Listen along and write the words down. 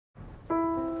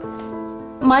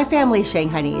my family's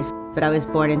Shanghainese, but I was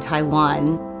born in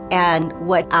Taiwan. And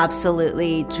what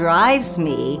absolutely drives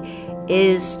me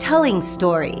is telling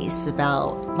stories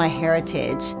about my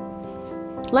heritage.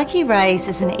 Lucky Rice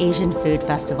is an Asian food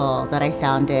festival that I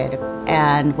founded,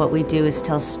 and what we do is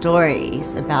tell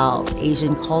stories about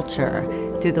Asian culture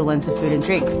through the lens of food and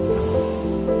drink.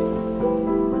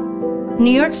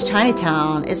 New York's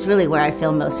Chinatown is really where I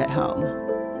feel most at home.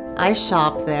 I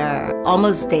shop there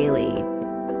almost daily,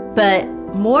 but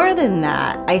more than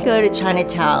that, I go to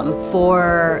Chinatown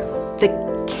for the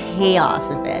chaos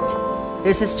of it.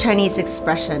 There's this Chinese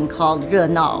expression called 热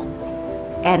闹,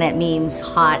 and it means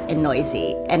hot and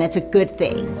noisy, and it's a good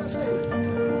thing.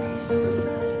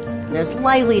 There's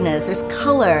liveliness, there's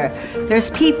color, there's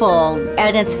people,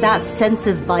 and it's that sense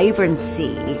of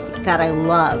vibrancy that I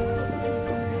love.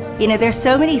 You know, there's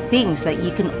so many things that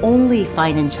you can only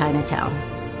find in Chinatown.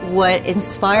 What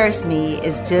inspires me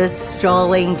is just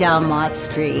strolling down Mott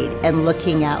Street and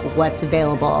looking at what's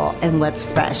available and what's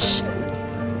fresh.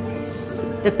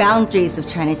 The boundaries of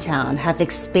Chinatown have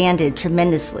expanded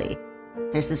tremendously.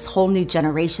 There's this whole new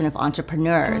generation of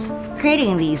entrepreneurs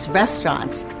creating these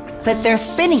restaurants, but they're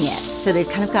spinning it. So they've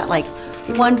kind of got like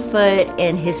 1 foot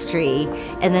in history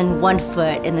and then 1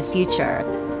 foot in the future.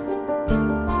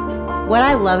 What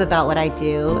I love about what I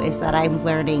do is that I'm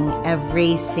learning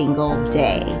every single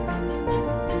day.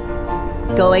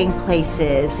 Going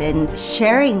places and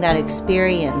sharing that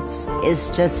experience is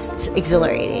just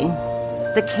exhilarating.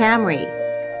 The Camry,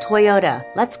 Toyota,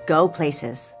 let's go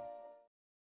places.